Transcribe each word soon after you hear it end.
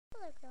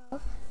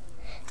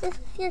this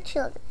is your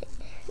children.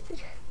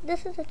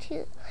 This is a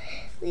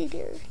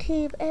cheerleader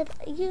team, and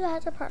you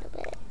guys are part of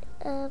it.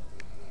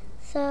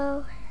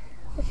 So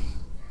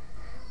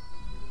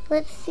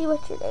let's see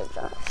what your names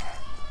are.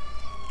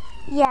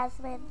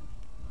 Yasmin,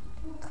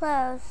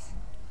 Close,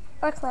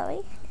 or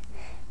Chloe.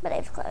 My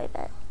name's Chloe,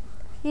 but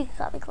you can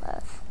call me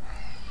Close.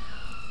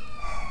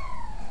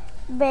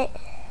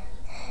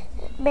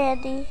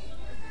 Mandy,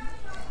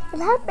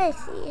 and I'm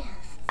Macy.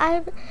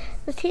 I'm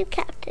the team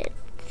captain,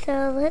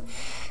 so let's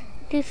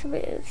do some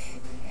moves.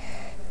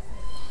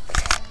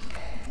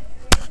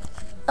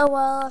 Oh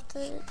well, after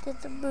they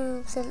did the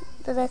moves, and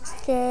the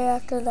next day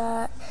after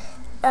that,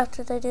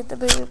 after they did the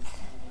moves.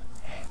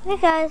 Hey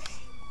guys,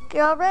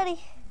 you're all ready.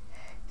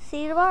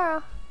 See you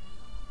tomorrow.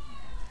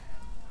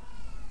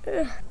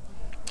 This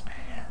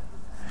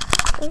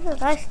is a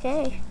nice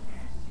day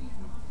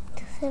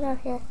to sit out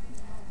here.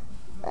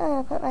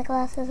 I'll put my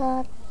glasses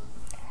on.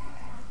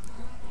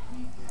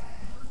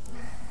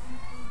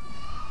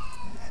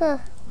 Huh.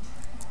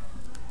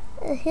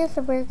 Here's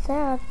some weird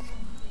sounds.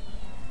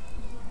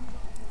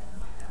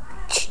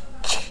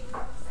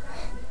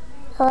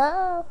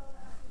 Hello?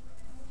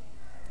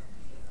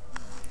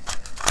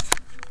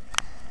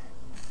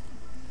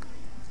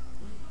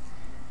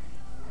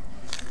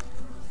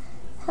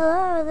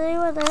 Hello, is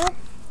anyone there?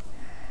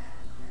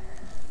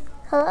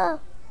 Hello?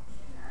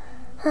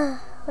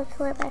 Let's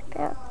lay back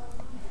down.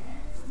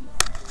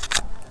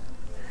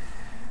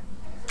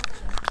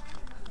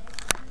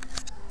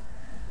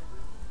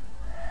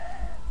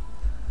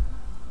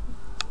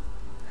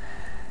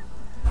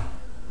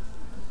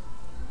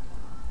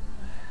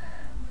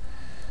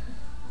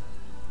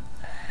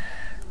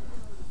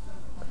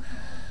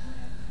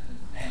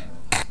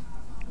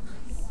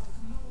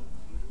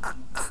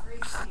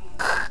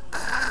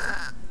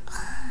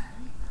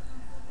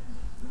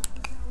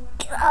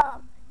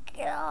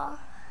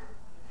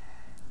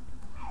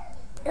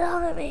 Get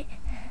off of me.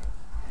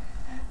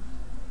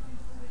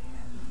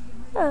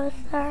 Oh,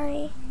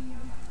 sorry.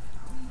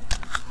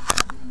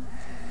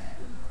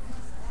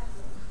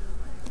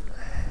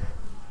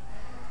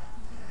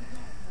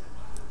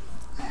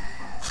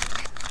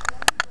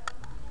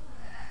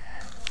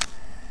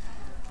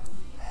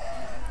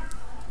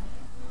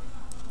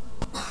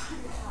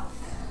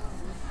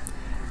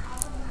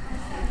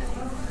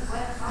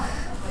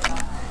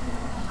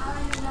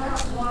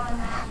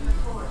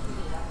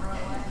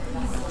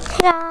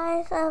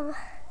 Guys,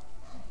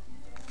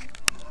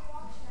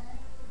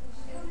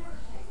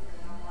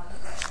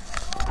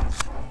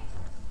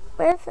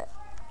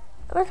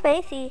 where's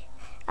Macy?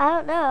 I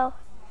don't know.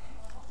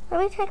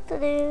 Let me check the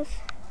news.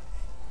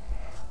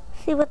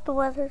 See what the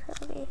weather's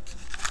gonna be.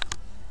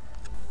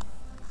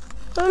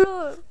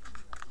 Hello,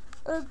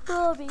 I'm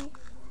Bobby,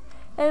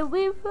 and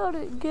we found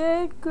a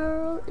dead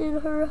girl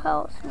in her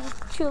house who was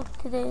killed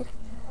today.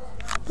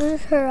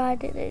 This is her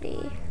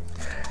identity.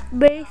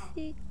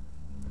 Macy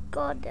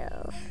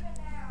Gondels.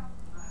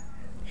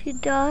 She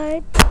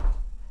died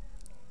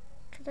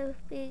because I was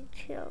being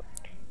choked.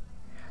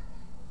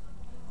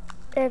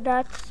 And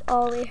that's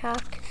all we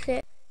have to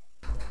say.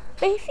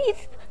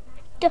 Macy's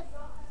dead.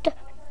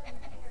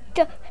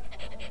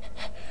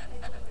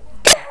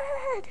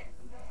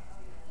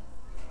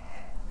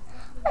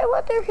 I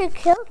wonder who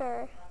killed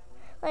her.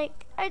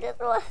 Like, I just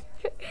wonder.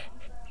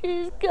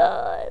 She's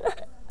gone.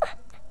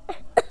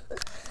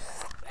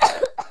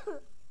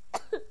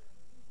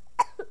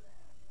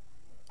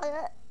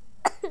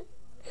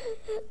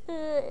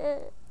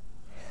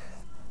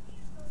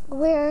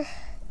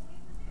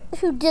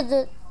 Who did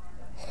it?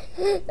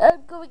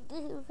 I'm going to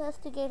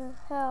investigate her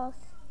house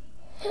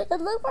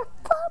and look for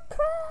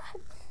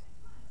footprints.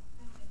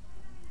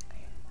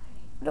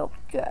 No,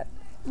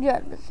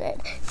 John was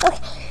saying. Okay,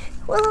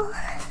 well,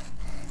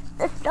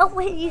 there's no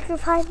way you can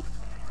find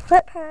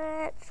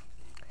footprints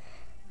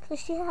because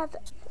she has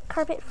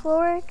carpet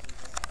floored.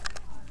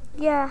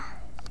 Yeah,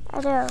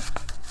 I know.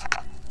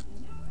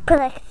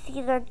 But I can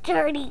see their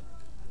dirty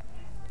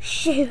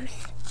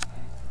shoes.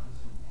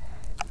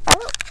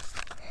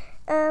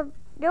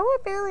 No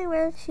one barely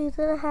wears shoes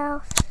in the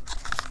house.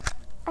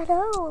 I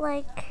know,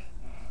 like,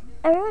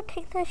 everyone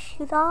takes their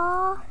shoes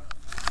off,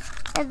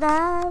 and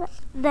then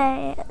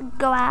they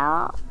go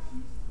out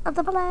of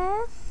the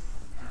place.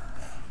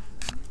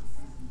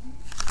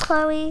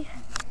 Chloe,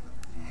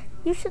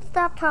 you should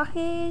stop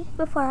talking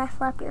before I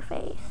slap your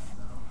face.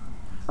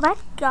 Oh my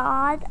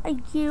God,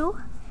 you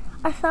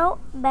are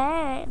so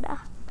mean.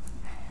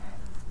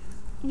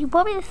 You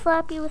want me to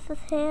slap you with this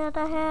hand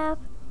I have?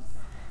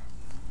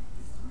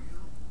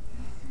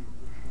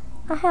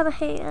 I have a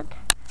hand.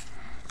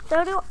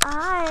 So do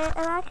I,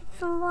 and I can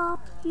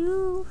slap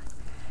you.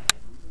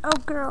 Oh,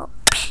 girl.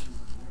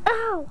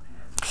 Oh!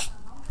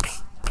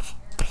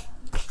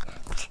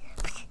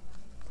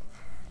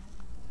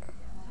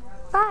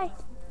 Bye.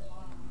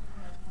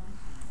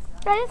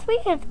 This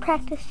weekend's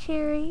practice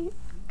cheering.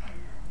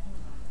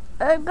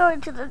 I'm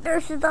going to the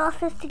nurse's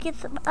office to get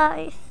some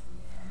ice.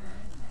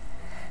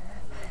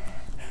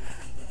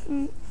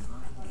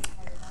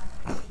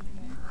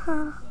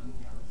 Huh.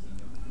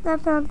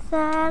 That sounds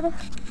sad.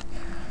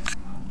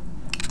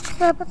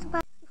 I put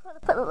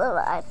a little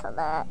ice on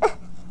that.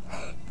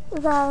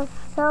 That was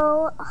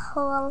so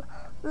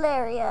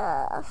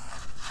hilarious.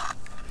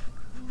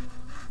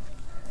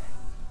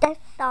 I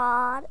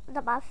saw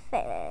my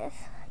face.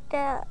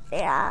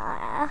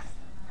 Yeah.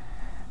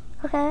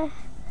 Okay.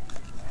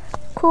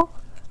 Cool.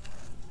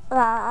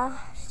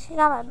 She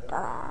got a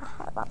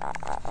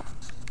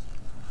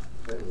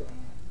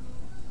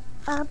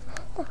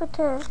Number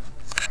 2.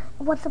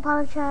 Once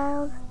Upon a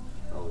Child.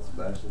 Oh, it's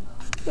Sebastian?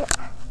 Yeah.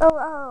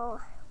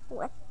 Oh.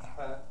 What?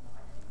 Huh?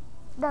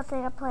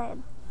 Nothing, I'm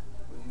playing.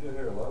 What are you doing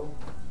here alone?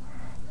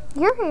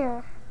 You're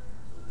here.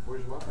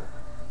 Where's your mom?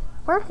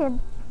 Working.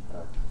 You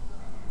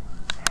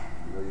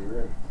know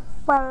you're in.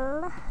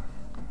 Well,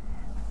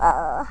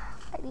 I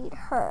need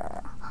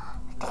her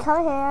to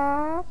come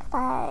here because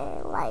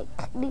I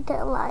need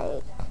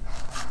to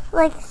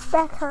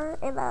smack her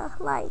in a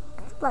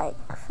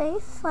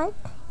face like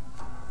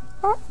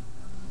that.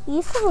 You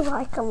used to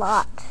like a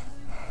lot.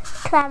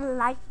 Cause I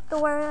like the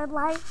word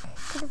like.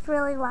 Cause it's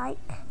really like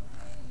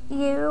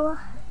you.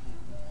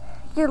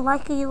 You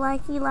like.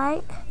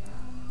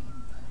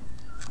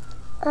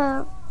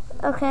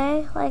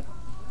 Okay, like.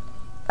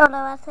 Oh no,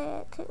 I say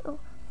it too.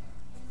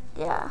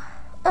 Yeah.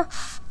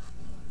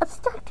 I'm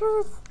stuck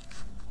to this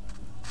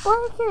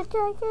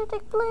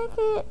gigantic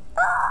blanket.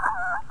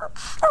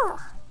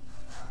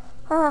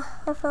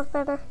 That feels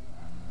better.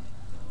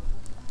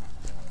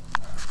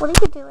 What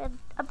are you doing?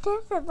 I'm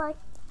dancing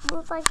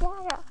moves like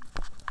Gaga.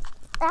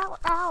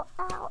 Ow.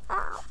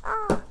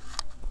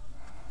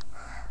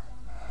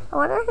 I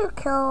wonder who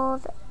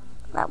killed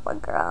that one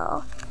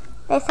girl.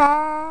 They said,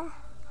 oh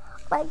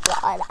my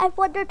God, I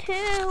wonder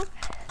too.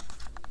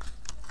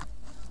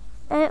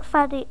 I didn't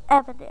find any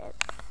evidence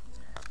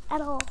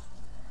at all.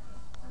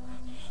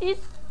 She's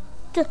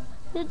dead.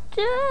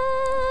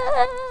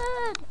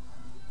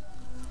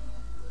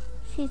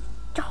 She's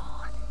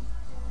gone.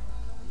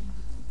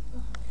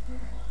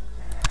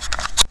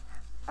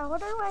 I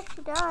wonder why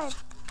she died.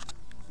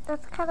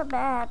 That's kind of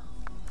bad.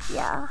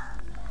 Yeah.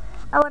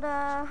 I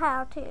wonder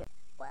how to.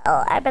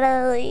 Well, I'm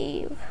gonna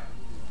leave.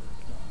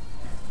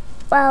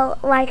 Well,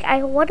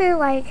 I wonder,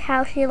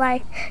 how she,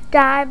 died,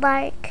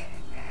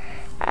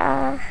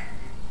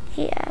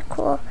 yeah,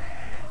 cool.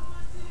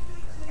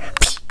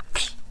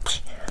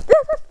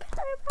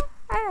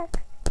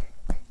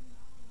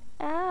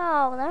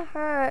 Ow, that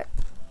hurt.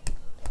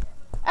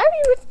 I didn't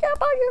even step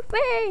on your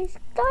face.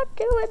 Stop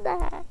doing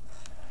that.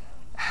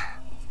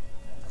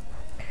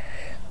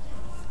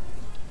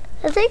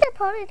 I think her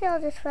ponytail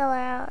just fell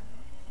out.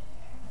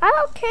 I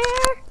don't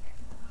care.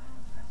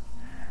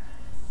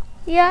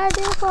 Yeah, it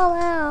did fall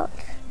out.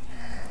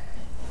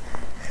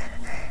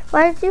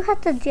 Why did you have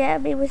to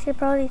jab me with your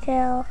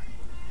ponytail?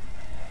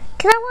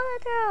 Cause I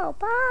want to know.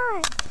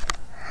 Bye.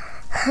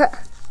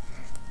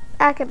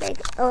 I could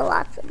make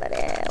lots of money.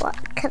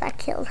 Cause I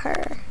killed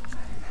her.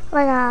 Oh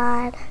my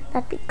God,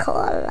 that'd be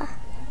cool.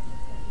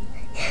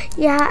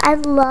 Yeah,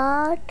 I'd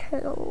love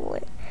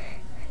to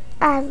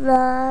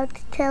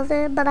kill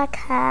them, but I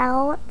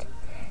can't.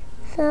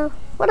 So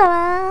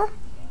whatever.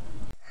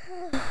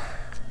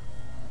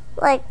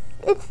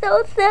 It's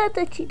so sad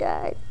that she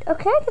died.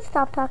 Okay, I can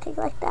stop talking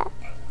like that.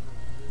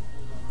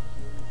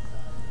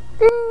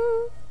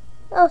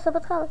 Oh,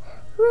 someone's calling.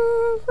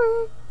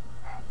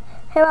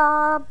 Hey,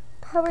 Mom.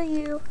 How are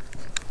you?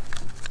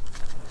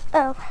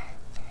 Oh,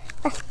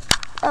 it's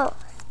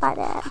my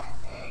dad.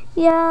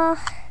 Yeah,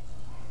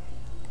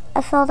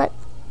 I saw that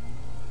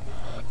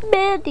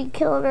Mandy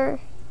killed her.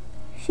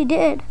 She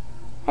did.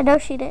 I know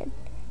she did.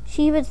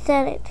 She even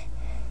said it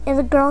in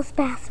the girls'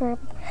 bathroom.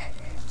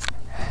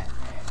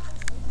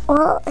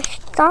 Well,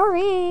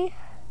 sorry.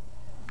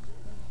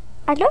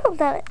 I know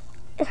that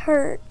it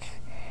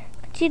hurts,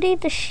 but you need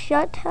to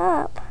shut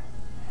up.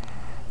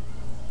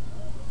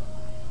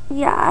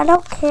 Yeah, I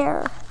don't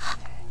care.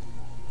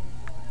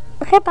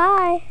 Okay,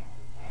 bye.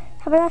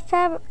 Have a nice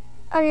time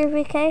on your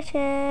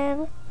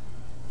vacation.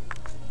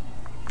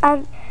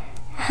 I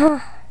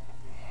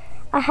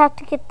have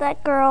to get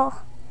that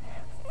girl.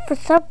 For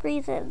some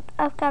reason,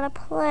 I've got a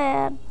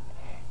plan.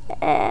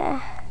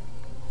 The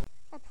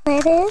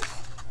plan is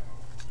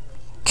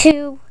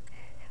to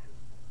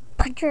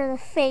punch her in the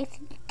face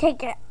and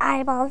take her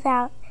eyeballs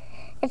out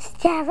and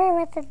stab her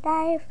with a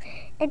knife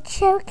and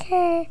choke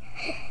her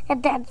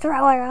and then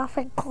throw her off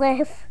a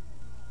cliff.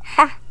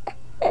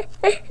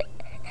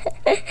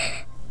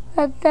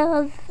 That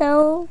sounds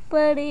so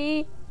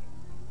funny.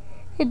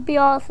 It'd be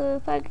awesome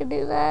if I could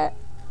do that.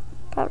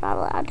 But I'm not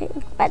allowed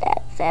to. My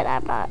dad said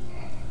I'm not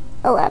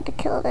allowed to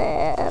kill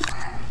them.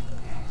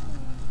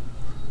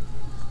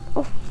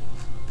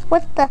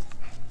 What the?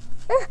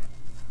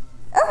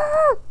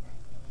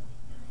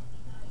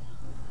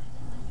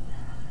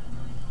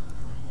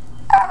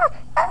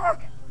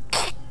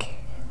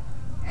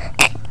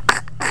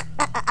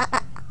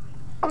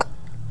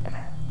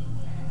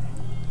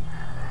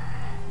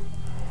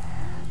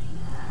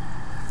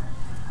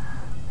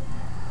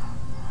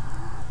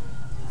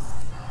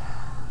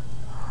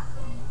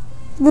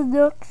 The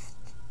next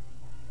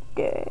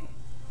day.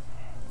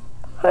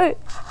 Hey,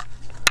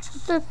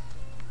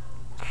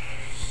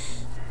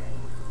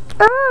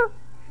 Oh,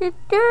 she's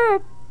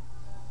dead.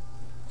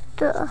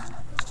 Duh.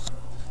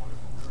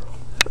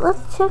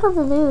 Let's check on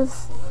the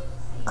news.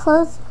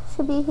 Clothes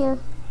should be here.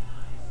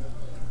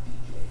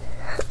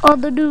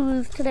 On the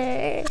news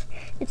today,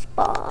 it's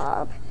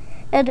Bob.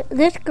 And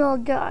this girl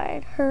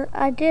died. Her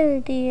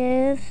identity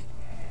is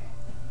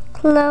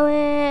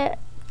Chloe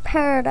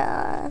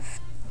Paradise.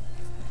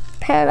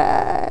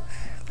 Paradise.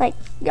 Like,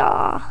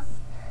 yeah.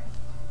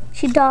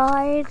 She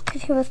died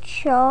because she was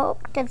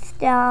choked and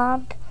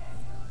stabbed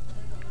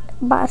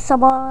by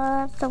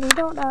someone, so we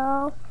don't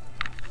know.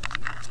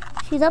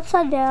 She's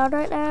upside down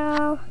right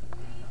now.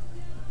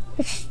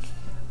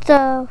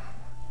 So,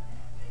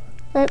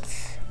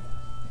 let's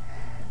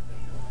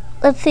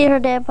see her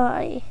dead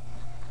body.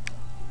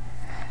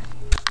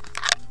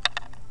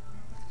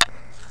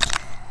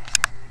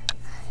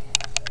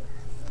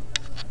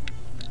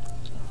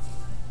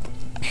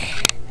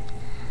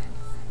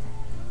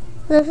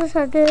 This is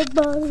her dead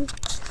body.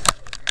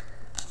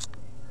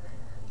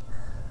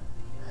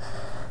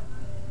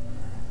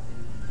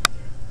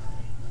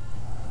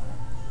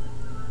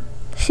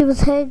 She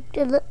was hanged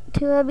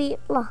to a meat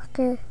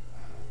locker.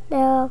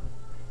 Now,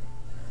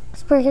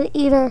 we're gonna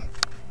eat her.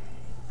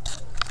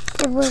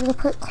 And we're gonna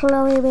put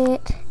Chloe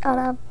meat on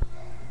them.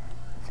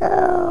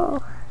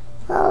 So,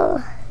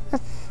 well,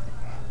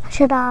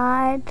 she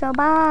died. So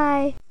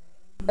bye.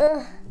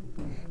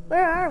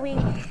 Where are we?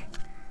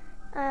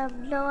 I have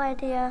no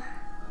idea.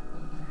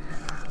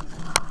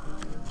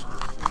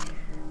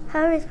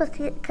 How are we supposed to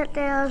get cut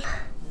down?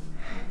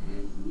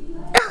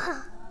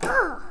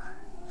 Oh.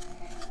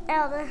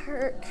 Ow, that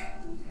hurt.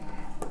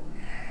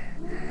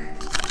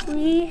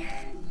 We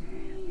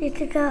need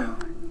to go.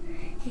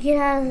 Get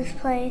out of this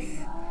place.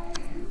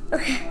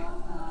 Okay.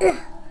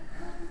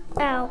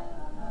 Ow.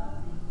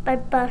 My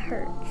butt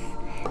hurts.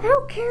 I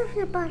don't care if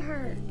your butt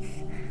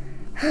hurts.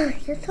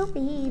 You're so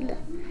mean.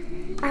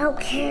 I don't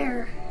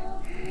care.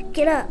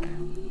 Get up.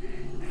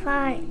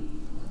 Fine.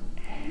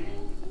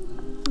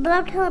 But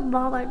I'm telling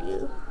Mom on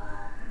you.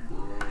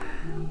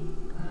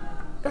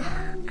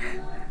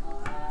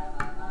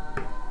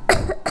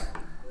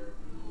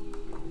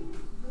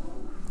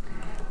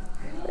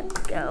 Let's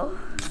go.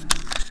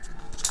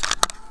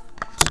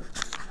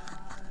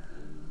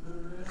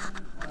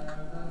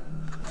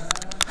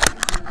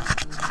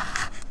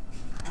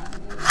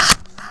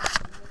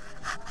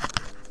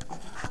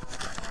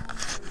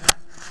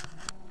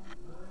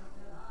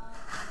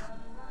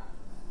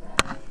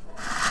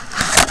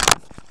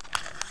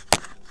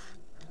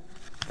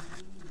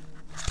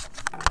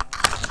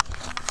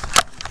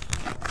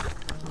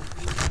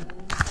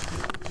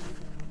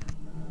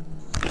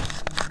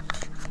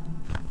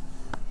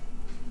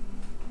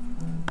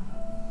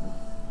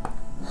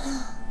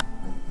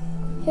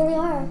 Here we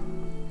are.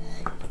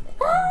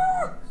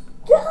 Ah!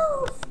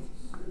 Ghost!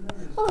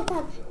 Oh my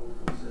god.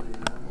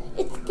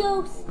 It's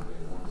ghost.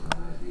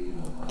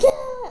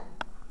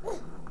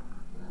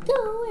 Go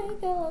away,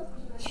 ghost.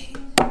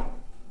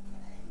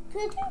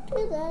 Could you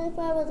do that if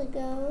I was a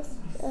ghost?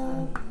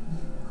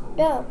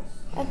 No,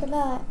 I could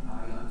not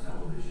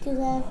do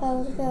that if I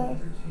was a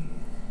ghost.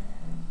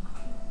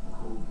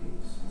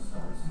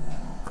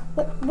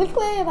 But which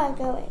way am I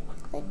going?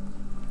 Like,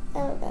 I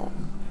don't know.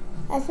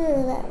 I should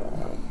go that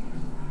way.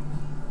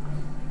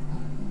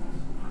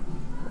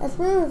 Let's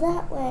move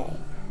that way.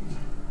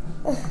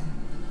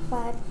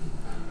 Fine.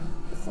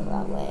 It's the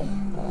wrong way,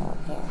 but I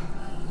don't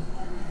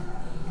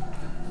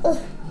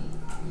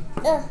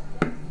care.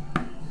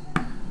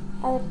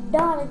 I'm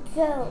not a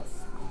ghost.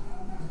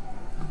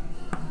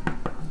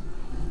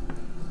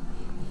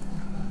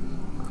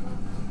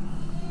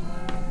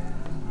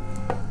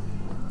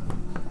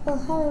 Well,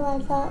 how do I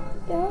not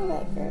go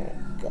that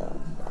go?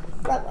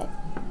 Wrong way.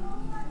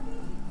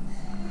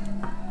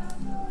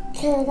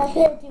 Cause I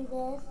can't do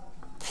this.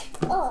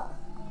 Oh,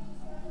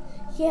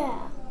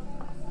 yeah.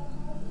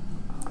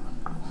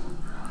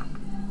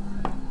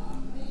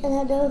 And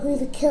I know who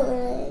the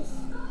killer is.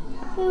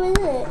 Who is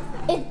it?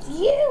 It's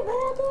you,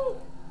 Mandy!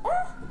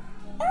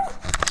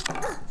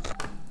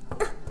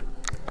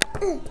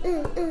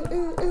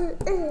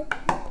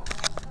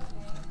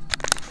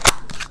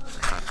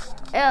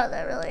 Oh,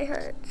 that really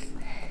hurts.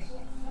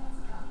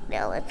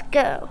 Now let's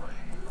go.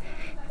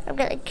 I'm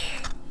gonna get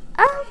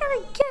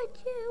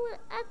you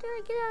after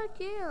I get out of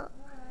jail.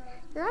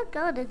 You're not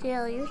going to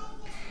jail. You're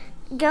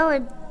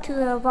going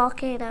to a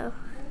volcano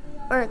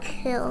or a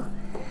hill.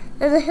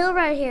 There's a hill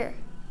right here.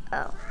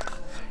 Oh.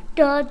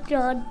 Da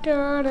da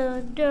da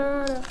da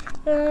da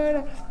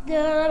da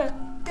da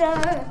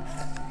da.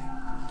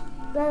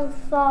 That's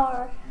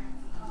far.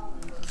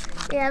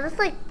 Yeah, that's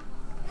like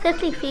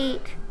 50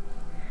 feet.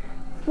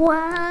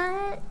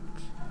 What?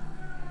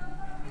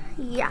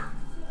 Yeah.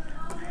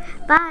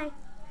 Bye.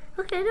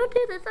 Okay, don't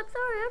do this. I'm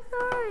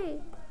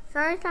sorry.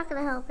 Sorry's not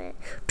gonna help it.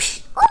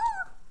 Oh!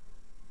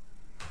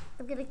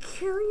 I'm gonna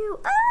kill you.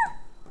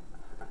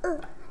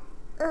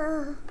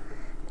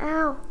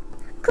 Ow.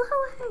 Go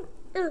away.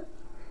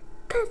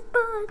 Pest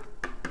bud.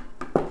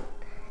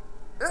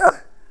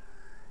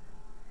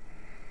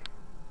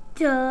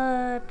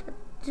 Dun,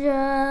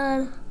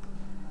 dun.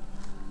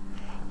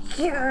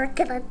 You're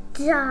gonna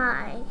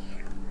die.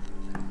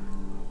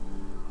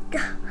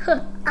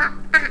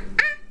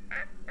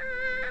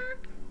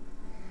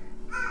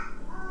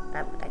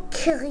 I'm gonna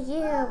kill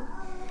you,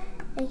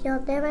 and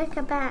you'll never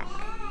come back.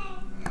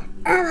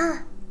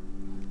 Emma!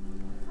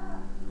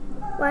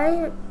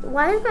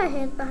 Why is my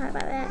hands behind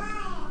my back?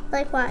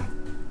 Like, why?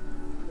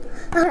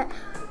 Okay,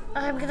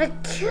 I'm gonna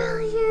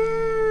kill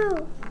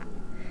you!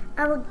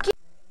 I will get.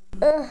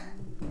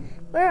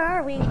 Where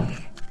are we?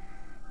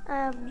 I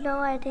have no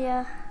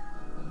idea.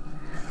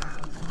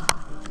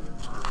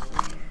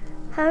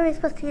 How are we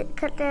supposed to get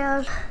cut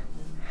down?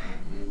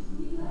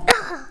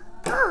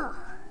 Oh,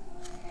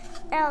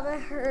 ow,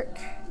 that hurt.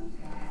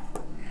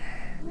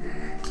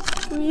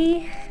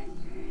 We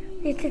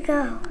need to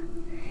go.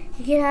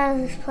 Get out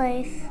of this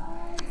place.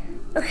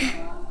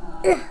 Okay.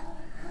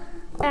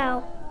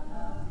 Ow.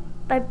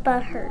 My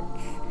butt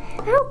hurts.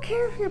 I don't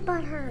care if your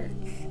butt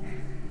hurts.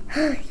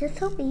 You're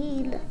so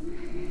mean.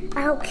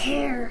 I don't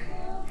care.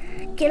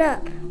 Get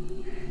up.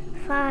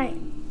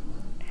 Fine.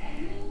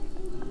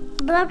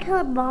 But I'm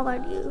telling Mom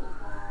on you.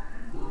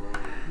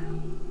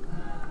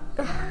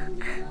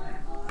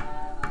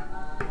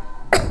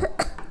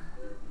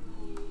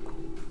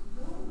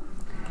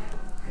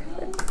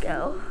 Let's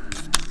go.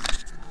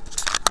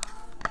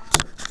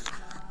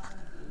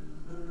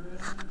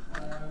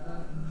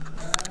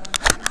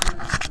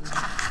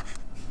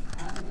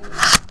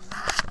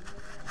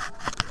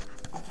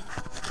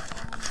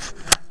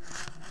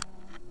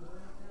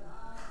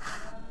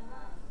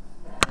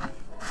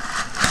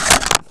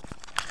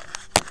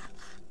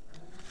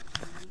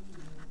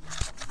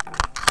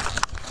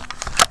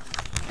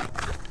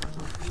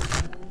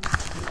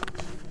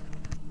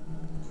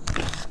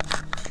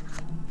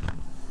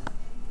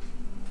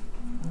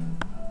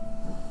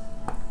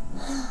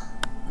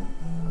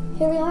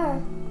 Here we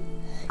are.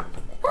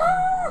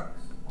 Ah!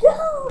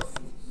 Ghost!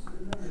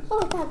 Oh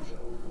my god.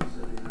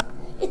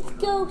 It's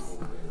Ghost.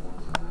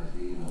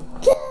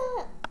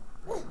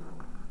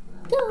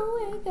 Go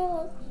away,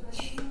 Ghost.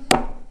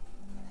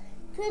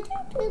 Could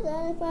you do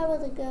that if I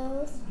was a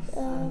ghost?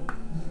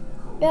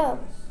 No,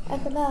 I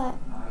could not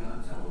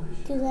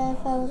do that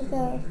if I was a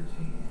ghost.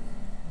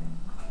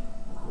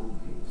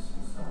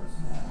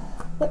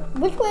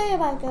 Which way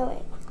am I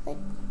going? Like,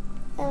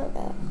 I don't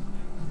know.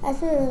 I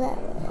should have that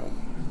way.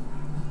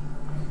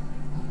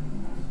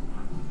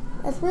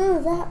 Let's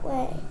move that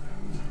way.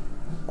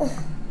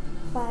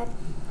 Fine.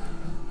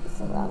 It's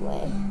the wrong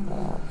way, but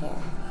I don't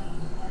care.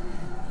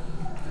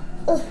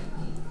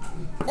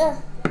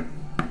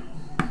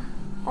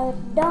 I'm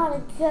not a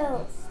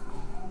ghost.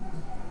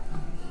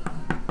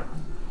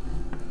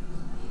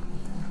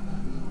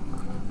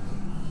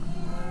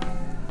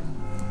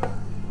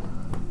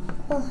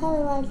 Well, how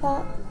do I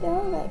not know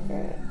that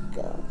you're a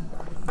ghost?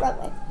 Wrong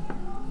way.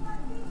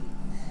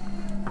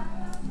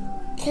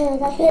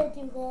 Cause I can't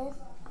do this.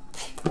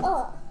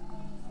 Oh,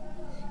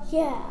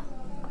 yeah.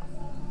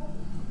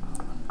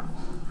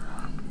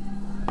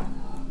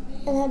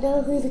 And I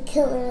know who the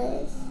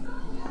killer is.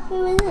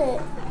 Who is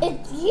it?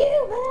 It's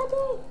you,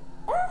 Mandy!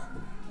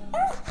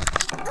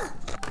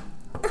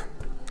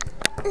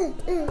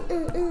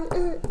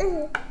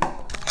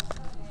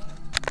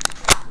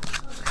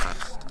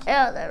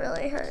 Oh, that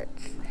really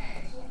hurts.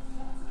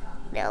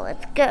 Now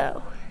let's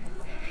go.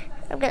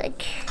 I'm gonna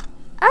get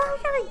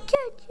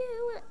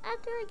you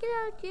after I get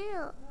out of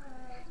jail.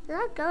 You're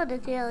not going to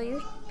jail,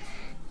 you're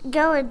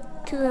going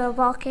to the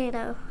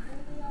volcano.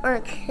 Or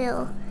a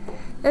hill.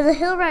 There's a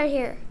hill right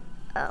here.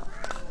 Oh.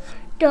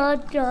 Da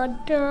da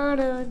da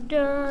da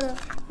da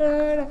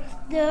da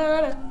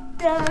da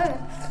da.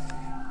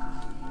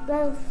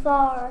 That's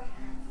far.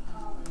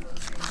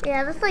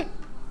 Yeah, that's like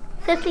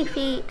 50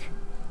 feet.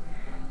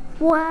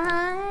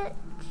 What?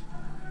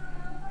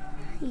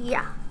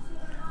 Yeah.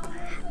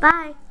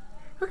 Bye.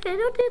 Okay,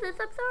 don't do this.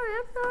 I'm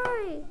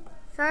sorry.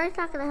 Sorry's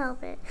not gonna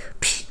help it.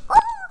 Oh!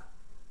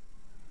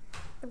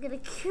 I'm gonna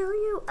kill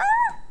you.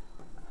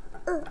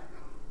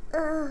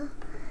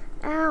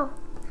 Ow.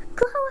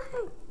 Go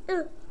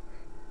away.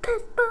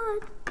 Piss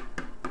bud.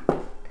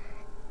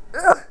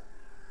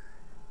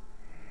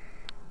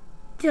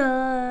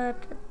 Dun,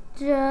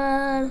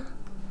 dun.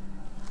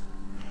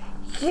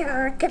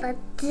 You're gonna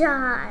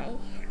die.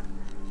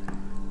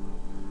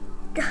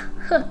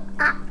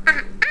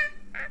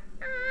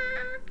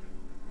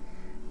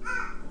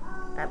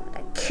 I'm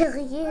gonna kill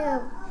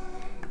you,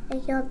 and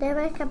you'll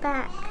never come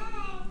back.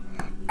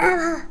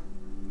 Emma!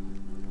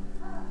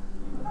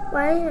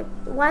 Why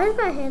is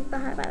my hands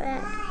behind my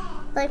back?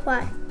 Like,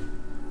 why?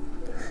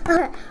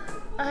 Okay,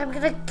 I'm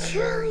gonna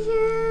kill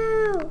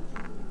you!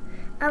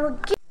 I will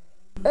get.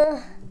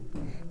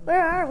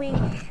 Where are we?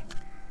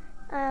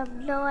 I have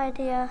no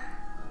idea.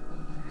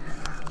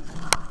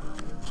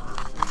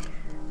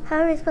 How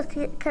are we supposed to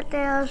get cut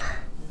down?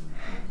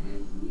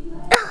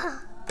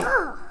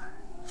 Oh.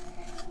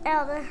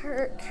 Ow, that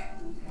hurt.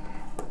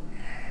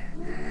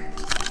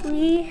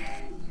 We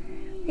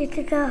need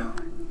to go.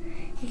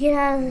 Get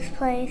out of this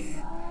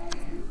place.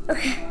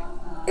 Okay.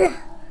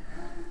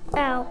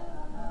 Ow.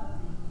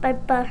 My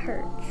butt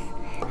hurts.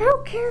 I I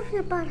don't care if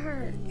your butt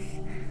hurts.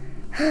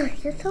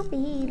 You're so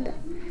mean.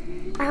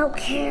 I don't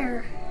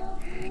care.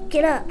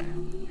 Get up.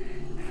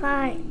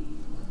 Fine.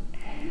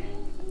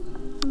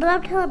 But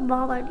I'm telling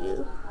Mom on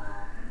you.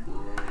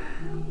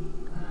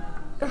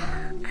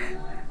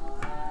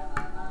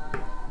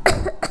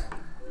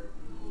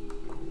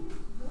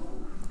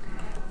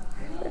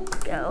 Let's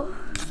go.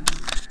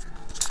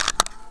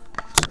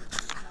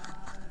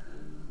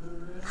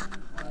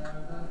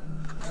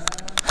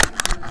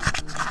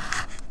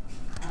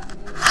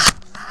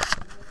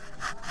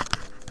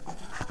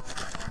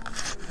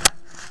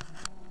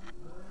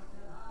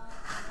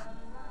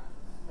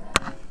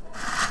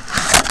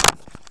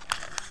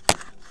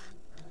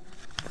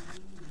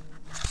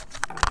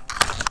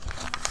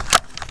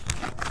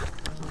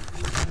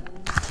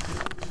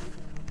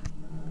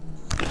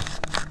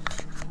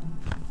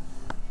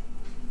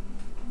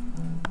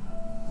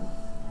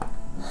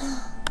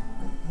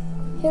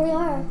 Here we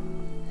are.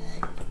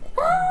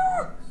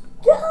 Ah!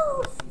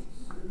 Ghost!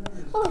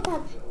 Oh my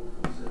god.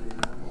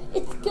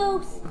 It's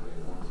ghost.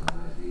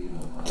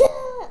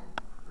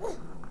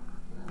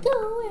 Go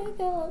away,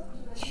 ghost.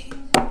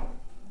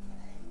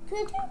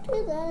 Could you do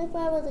that if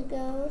I was a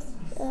ghost?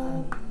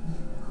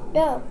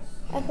 No,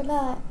 I could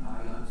not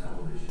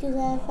do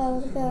that if I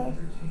was a ghost.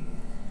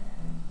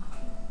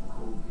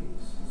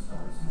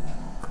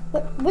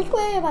 But which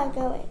way am I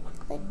going?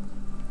 Like,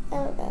 I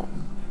don't know.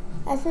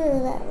 Let's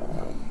move that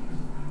way.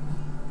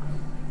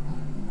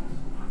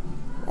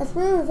 Let's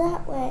move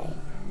that way.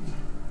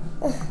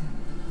 Ugh,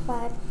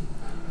 fine.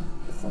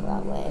 It's the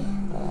wrong way,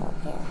 but I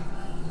don't care.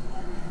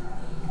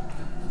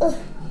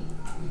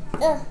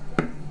 Ugh.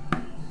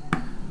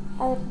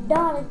 I'm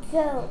not a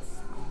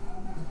ghost.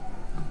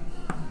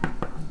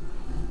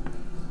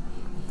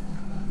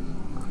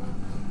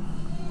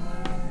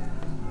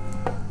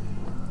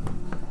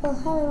 Well,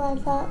 how do I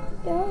not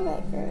know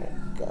that you're a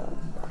ghost?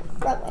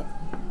 Wrong way.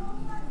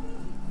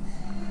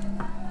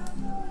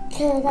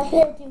 Cause I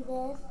can't do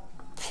this.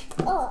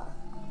 Oh,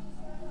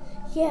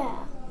 yeah.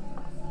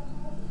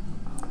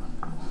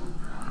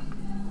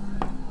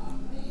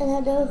 And I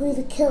know who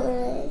the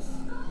killer is.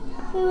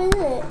 Who is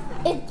it?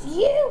 It's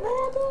you,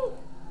 Mandy!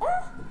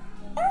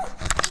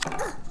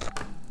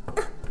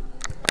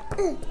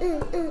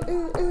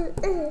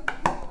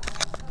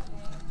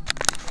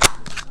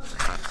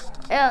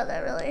 Oh,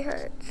 that really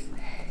hurts.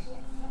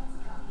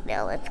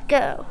 Now let's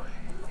go.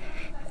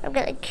 I'm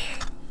gonna get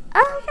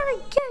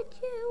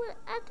you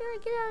after I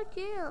get out of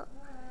jail.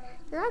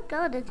 You're not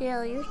going to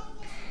jail. You're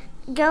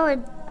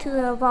going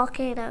to a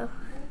volcano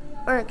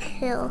or a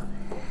hill.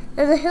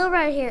 There's a hill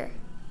right here.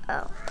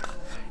 Oh.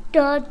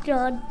 Da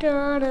da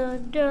da da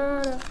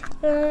da da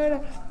da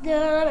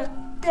da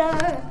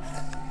da.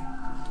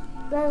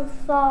 That's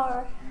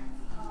far.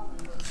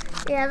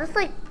 Yeah, that's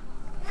like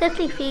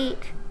 50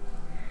 feet.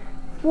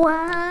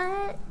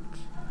 What?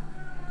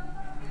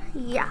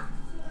 Yeah.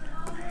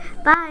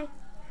 Bye.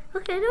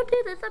 Okay, don't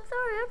do this. I'm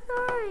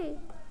sorry.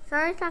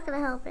 Sorry's not gonna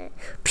help it.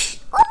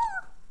 Oh!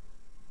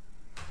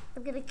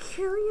 I'm gonna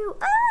kill you.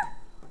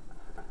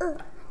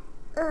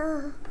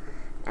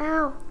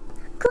 Ow.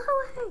 Go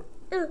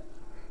away.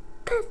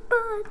 Piss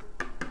bud.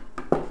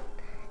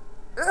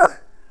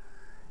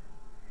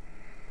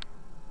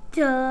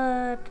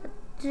 Dun,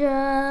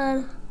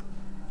 dun.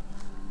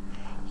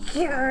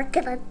 You're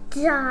gonna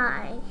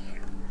die.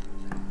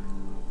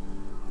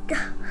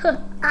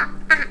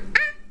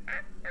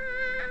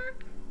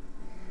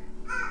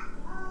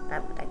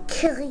 I'm gonna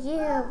kill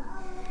you,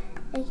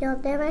 and you'll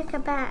never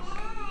come back.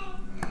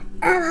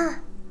 Emma!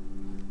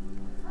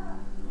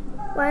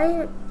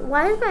 Why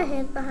is my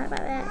hands behind my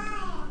back?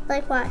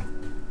 Like, why?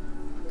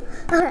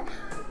 Okay,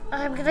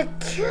 I'm gonna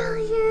kill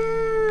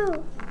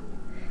you!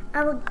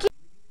 I will get.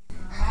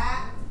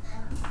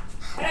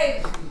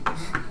 Hey!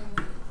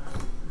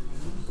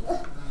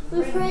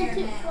 We've ran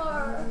too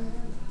far.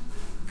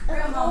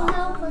 Come Oh, on.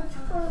 how much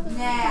further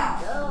Now.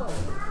 we can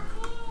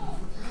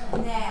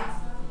go? Now.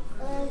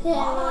 Okay,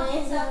 Mama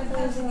gets up and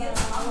goes and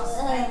gets Mama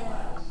steak.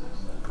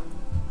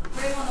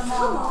 Bring on the Come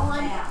mama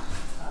on. now.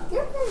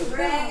 You're pretty good.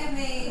 Bring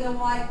me the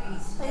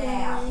wipies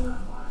now.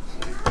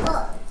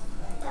 Look.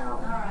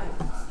 Alright.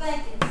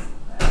 Spankings.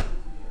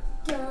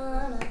 You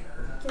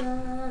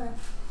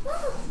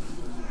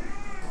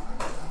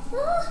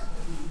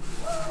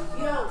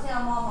don't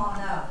tell Mama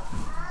no.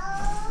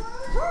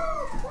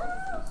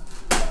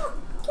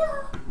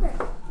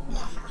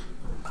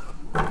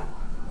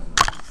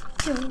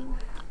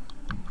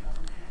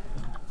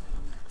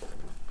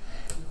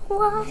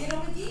 Why? Get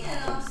them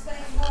again, I'm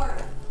spanking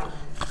harder.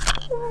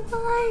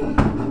 Why?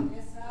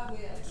 Yes, I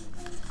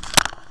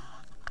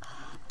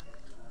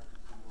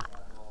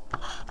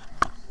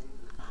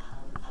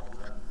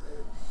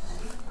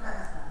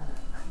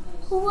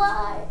will.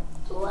 Why?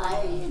 Why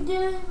are you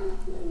doing this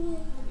to me?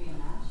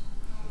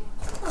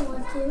 I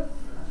want to.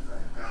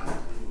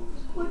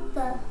 What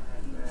the?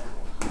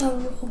 No.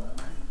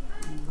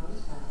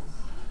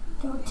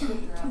 Don't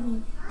touch me,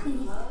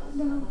 please.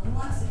 No.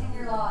 Once in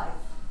your life.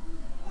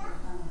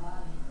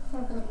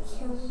 I'm gonna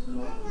kill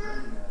you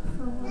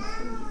for one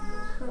thing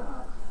for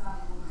all.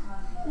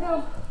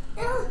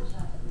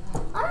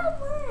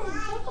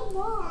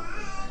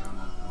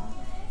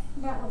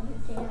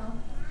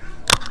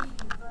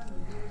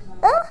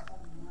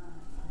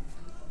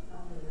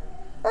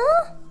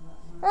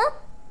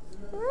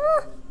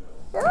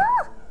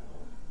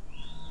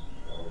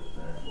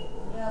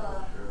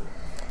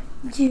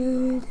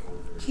 Dude.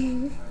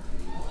 Dude.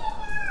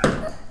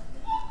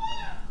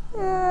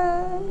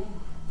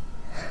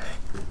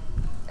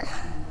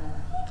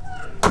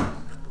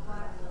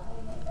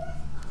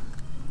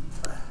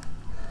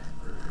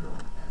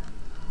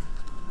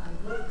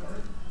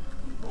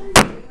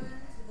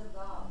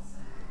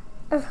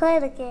 I'm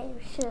playing a game,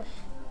 shush.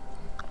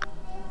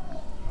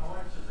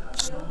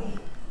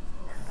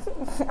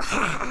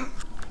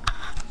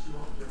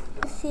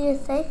 See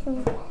if they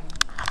can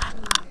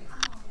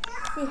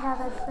see how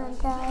their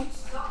friend died.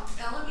 Stop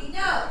telling me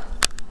no.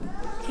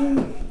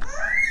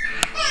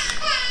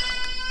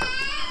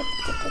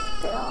 Get this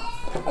girl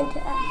into Don't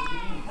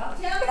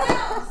tell me no.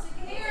 I'm sick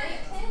of hearing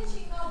it.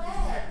 She all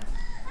that.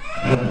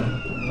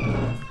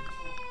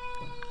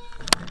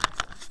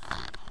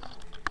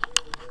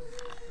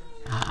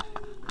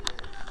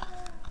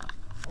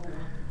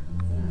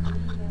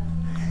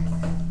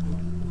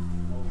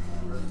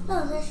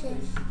 Oh, there she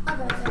is. I'll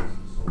go there.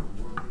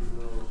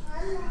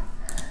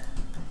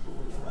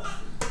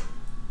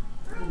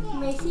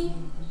 Macy?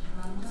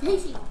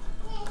 Macy!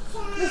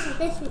 Macy,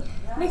 Macy,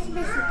 Macy,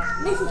 Macy,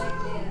 Macy!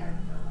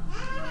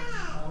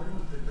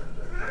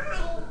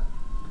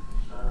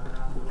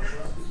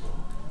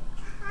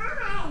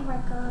 Oh my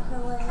god, her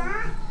leg.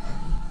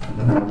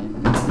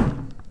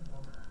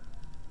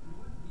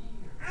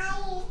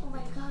 Oh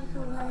my god,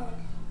 her leg.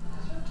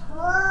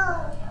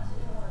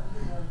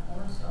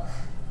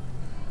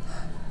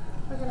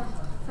 We're gonna have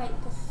to fight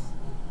this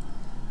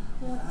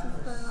once and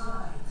for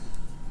all.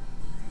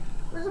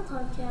 Where's a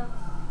ponytail?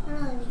 I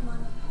really need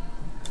one.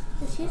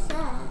 Cause she's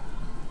sad.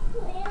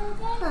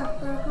 Huh,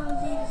 there are one of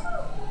these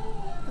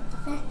at the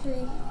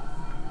factory.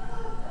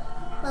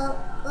 Well,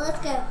 let's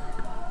go.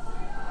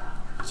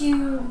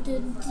 Doom,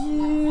 doom,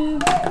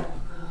 doom.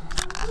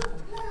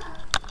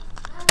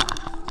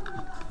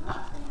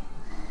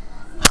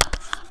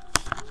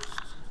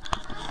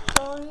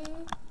 Sorry,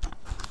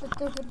 but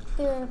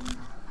there's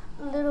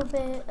a little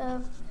bit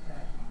of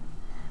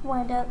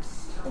wind-ups.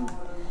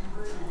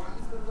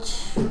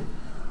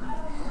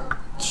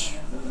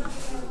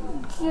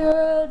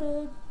 Get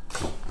it.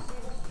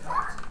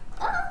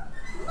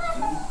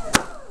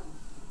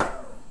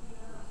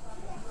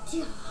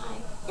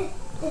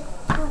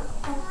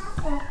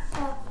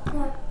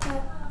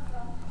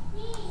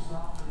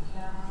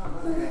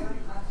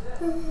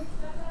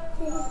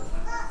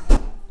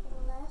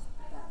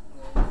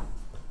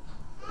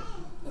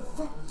 It's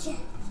a jet.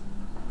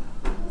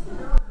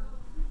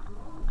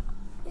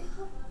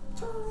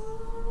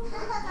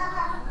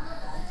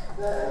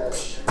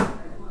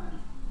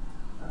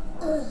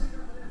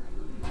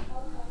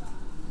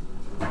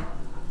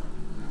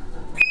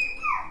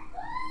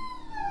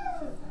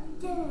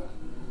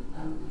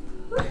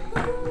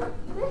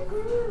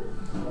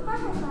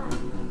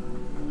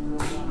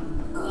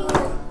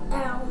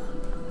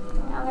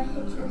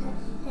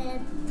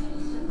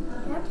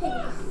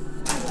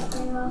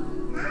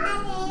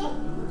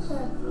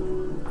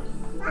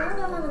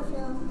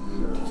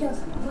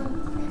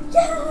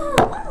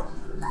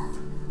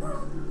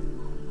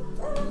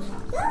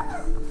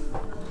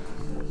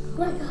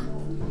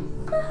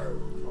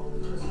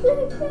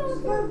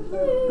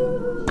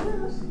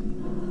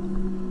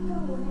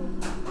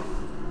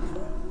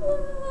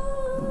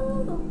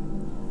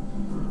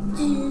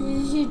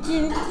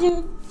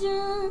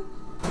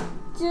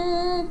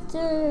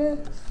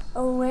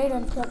 Oh, wait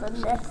until the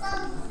next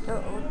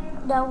episode.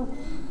 Now,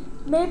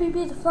 maybe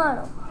be the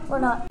final, or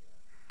not.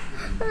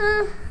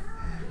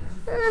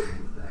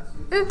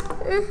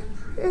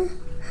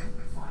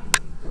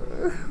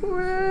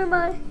 Where am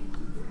I?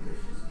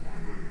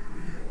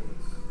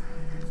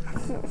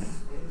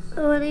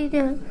 What are you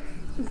doing?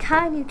 I'm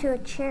tying you to a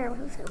chair. What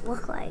does it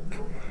look like?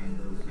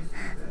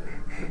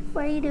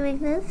 Why are you doing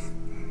this?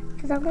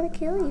 Because I'm going to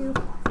kill you.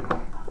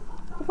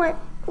 What?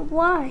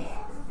 Why?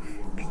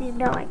 Because you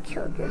know I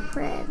killed your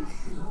friends.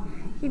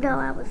 You know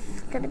I was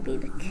going to be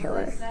the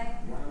killer.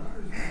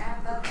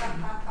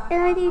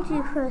 And I need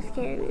you for a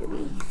scary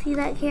movie. See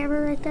that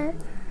camera right there?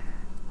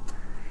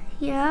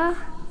 Yeah?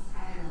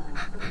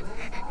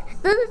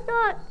 This is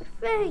not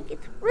fake.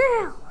 It's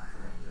real.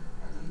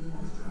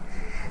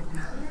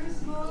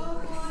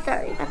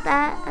 Sorry about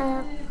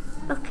that.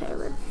 Okay,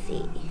 let's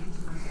see.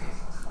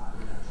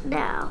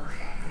 Now,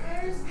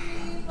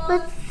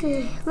 let's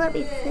see. Let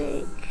me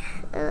think.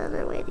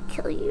 Another way to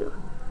kill you.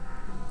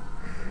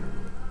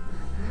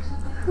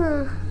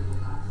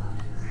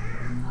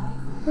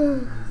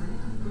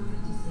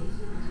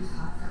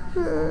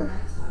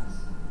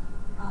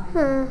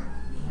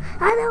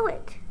 I know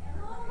it.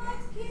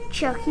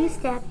 Choke you,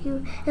 stab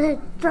you, and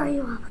then throw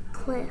you off a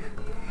cliff.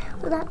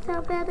 Will that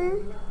sound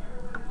better?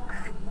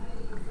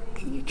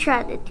 You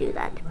tried to do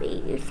that to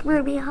me. You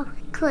threw me off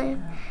a cliff.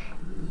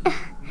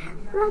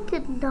 That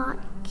did not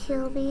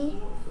kill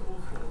me.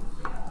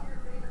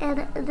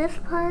 And this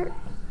part,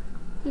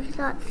 you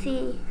cannot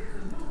see.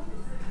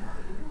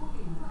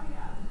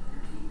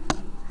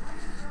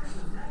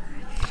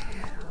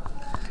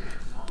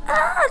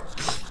 Ah!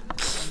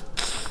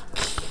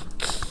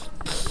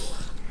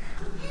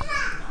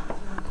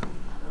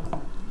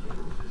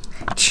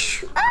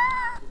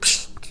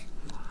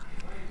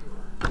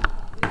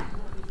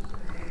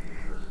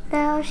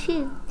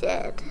 she's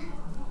dead.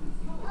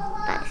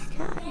 Nice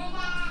time.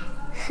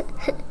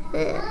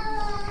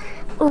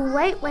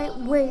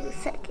 Wait a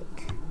second.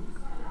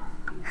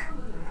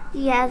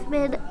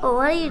 Yasmin, what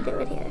are you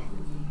doing here?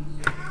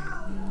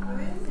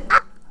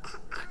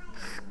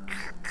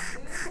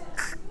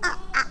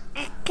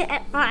 I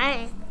can't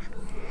find.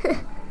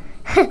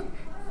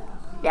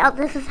 Now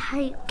this is how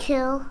you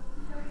kill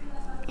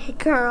a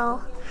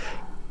girl.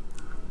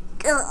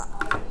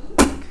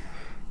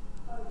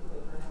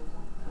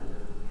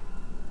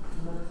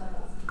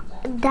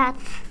 And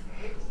that's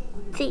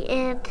the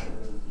end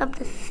of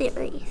the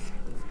series.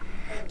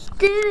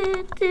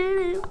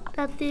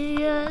 That's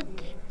the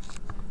end.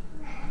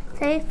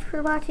 Thanks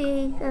for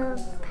watching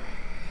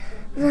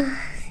the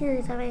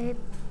series I made.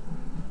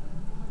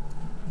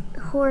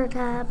 Horror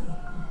Time.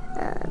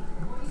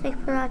 Thanks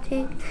for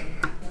watching.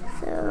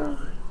 So,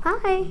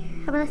 bye.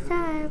 Have a nice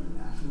time.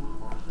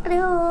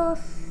 Adios.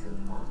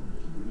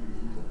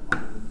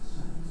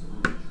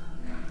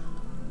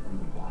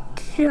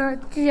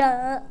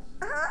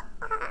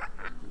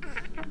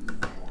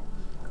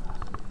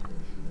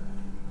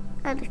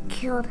 I just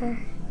killed her.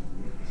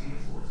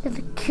 And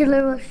the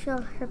killer will show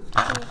her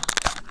pain.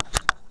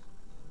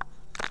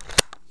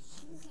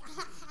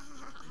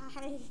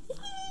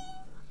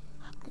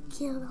 I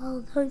killed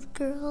all those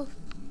girls.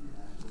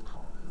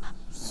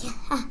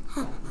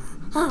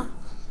 Yeah.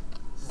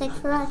 Thanks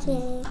for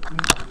watching.